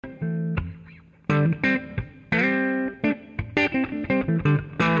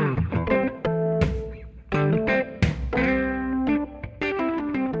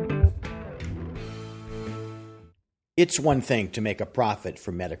It's one thing to make a profit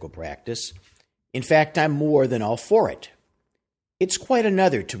from medical practice. In fact, I'm more than all for it. It's quite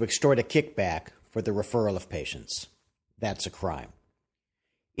another to extort a kickback for the referral of patients. That's a crime.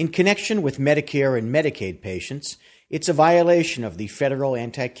 In connection with Medicare and Medicaid patients, it's a violation of the federal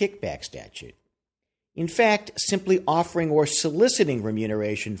anti-kickback statute. In fact, simply offering or soliciting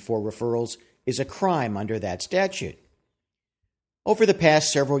remuneration for referrals is a crime under that statute. Over the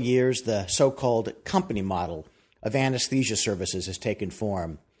past several years, the so-called company model of anesthesia services has taken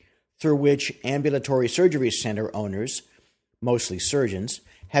form, through which ambulatory surgery center owners, mostly surgeons,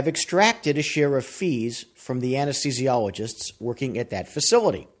 have extracted a share of fees from the anesthesiologists working at that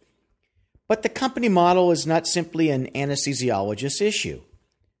facility. But the company model is not simply an anesthesiologist's issue.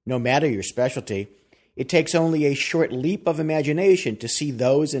 No matter your specialty, it takes only a short leap of imagination to see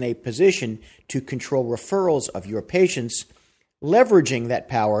those in a position to control referrals of your patients leveraging that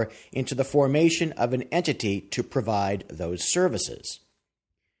power into the formation of an entity to provide those services.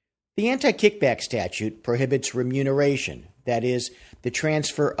 The anti-kickback statute prohibits remuneration, that is, the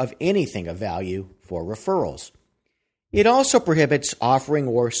transfer of anything of value for referrals. It also prohibits offering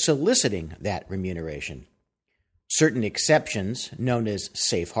or soliciting that remuneration. Certain exceptions, known as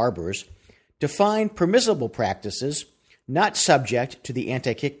safe harbors, define permissible practices not subject to the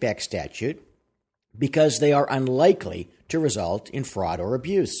anti-kickback statute because they are unlikely to result in fraud or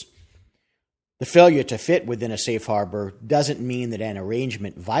abuse. The failure to fit within a safe harbor doesn't mean that an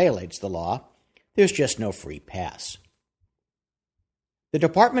arrangement violates the law. There's just no free pass. The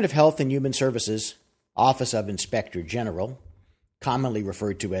Department of Health and Human Services Office of Inspector General, commonly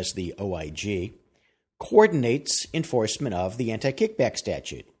referred to as the OIG, coordinates enforcement of the anti-kickback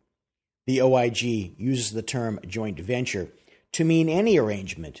statute. The OIG uses the term joint venture to mean any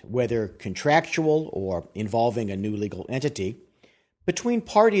arrangement, whether contractual or involving a new legal entity, between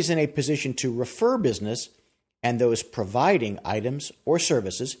parties in a position to refer business and those providing items or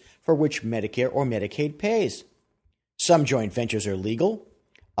services for which Medicare or Medicaid pays. Some joint ventures are legal,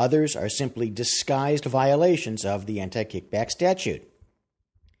 others are simply disguised violations of the anti-kickback statute.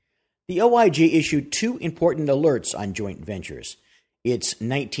 The OIG issued two important alerts on joint ventures: its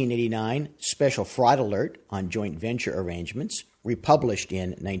 1989 Special Fraud Alert on Joint Venture Arrangements, republished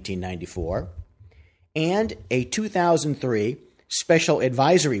in 1994, and a 2003 Special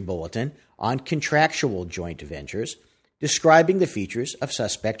Advisory Bulletin on Contractual Joint Ventures, describing the features of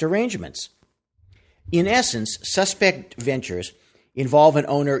suspect arrangements. In essence, suspect ventures involve an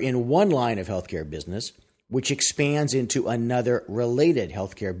owner in one line of healthcare business, which expands into another related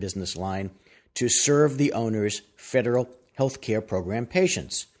healthcare business line to serve the owner's federal healthcare program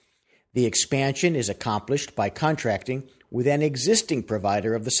patients. The expansion is accomplished by contracting with an existing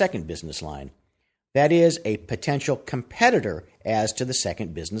provider of the second business line. That is, a potential competitor as to the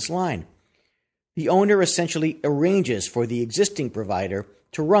second business line. The owner essentially arranges for the existing provider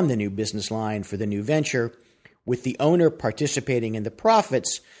to run the new business line for the new venture, with the owner participating in the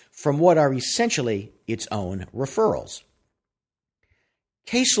profits from what are essentially its own referrals.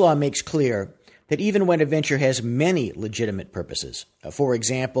 Case law makes clear that even when a venture has many legitimate purposes, for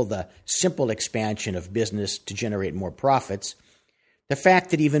example, the simple expansion of business to generate more profits, the fact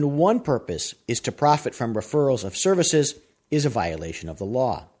that even one purpose is to profit from referrals of services is a violation of the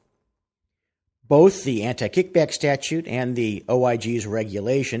law. Both the anti-kickback statute and the OIG's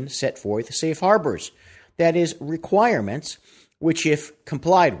regulation set forth safe harbors, that is, requirements which, if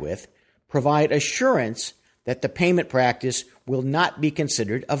complied with, provide assurance that the payment practice will not be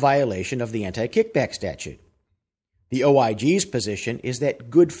considered a violation of the anti-kickback statute. The OIG's position is that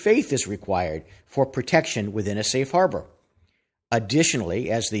good faith is required for protection within a safe harbor. Additionally,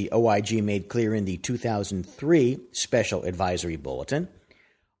 as the OIG made clear in the 2003 Special Advisory Bulletin,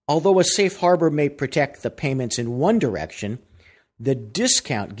 although a safe harbor may protect the payments in one direction, the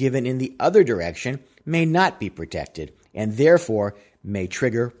discount given in the other direction may not be protected and therefore may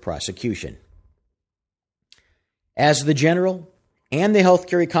trigger prosecution. As the general and the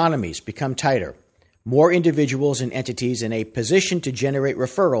healthcare economies become tighter, more individuals and entities in a position to generate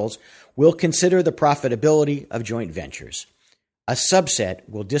referrals will consider the profitability of joint ventures. A subset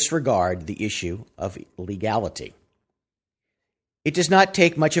will disregard the issue of legality. It does not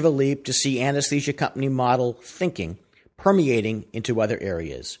take much of a leap to see anesthesia company model thinking permeating into other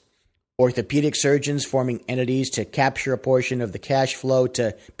areas. Orthopedic surgeons forming entities to capture a portion of the cash flow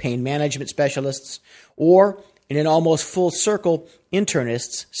to pain management specialists, or in an almost full circle,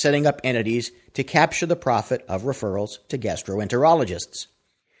 internists setting up entities to capture the profit of referrals to gastroenterologists.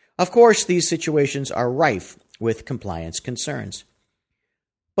 Of course, these situations are rife with compliance concerns.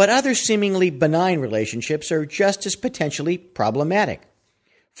 But other seemingly benign relationships are just as potentially problematic.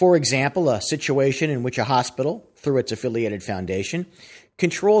 For example, a situation in which a hospital, through its affiliated foundation,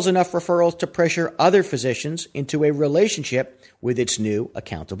 controls enough referrals to pressure other physicians into a relationship with its new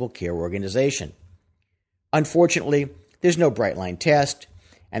accountable care organization. Unfortunately, there's no bright line test,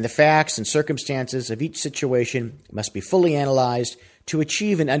 and the facts and circumstances of each situation must be fully analyzed to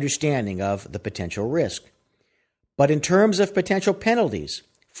achieve an understanding of the potential risk. But in terms of potential penalties,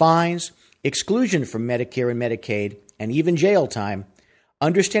 fines, exclusion from Medicare and Medicaid, and even jail time,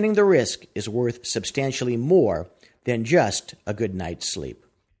 understanding the risk is worth substantially more than just a good night's sleep.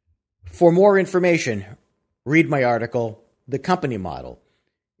 For more information, read my article, The Company Model: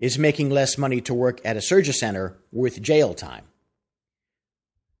 Is Making Less Money to Work at a Surgery Center Worth Jail Time?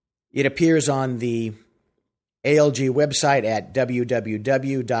 It appears on the ALG website at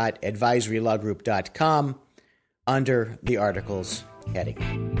www.advisorylawgroup.com under the articles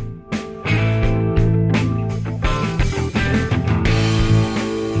heading.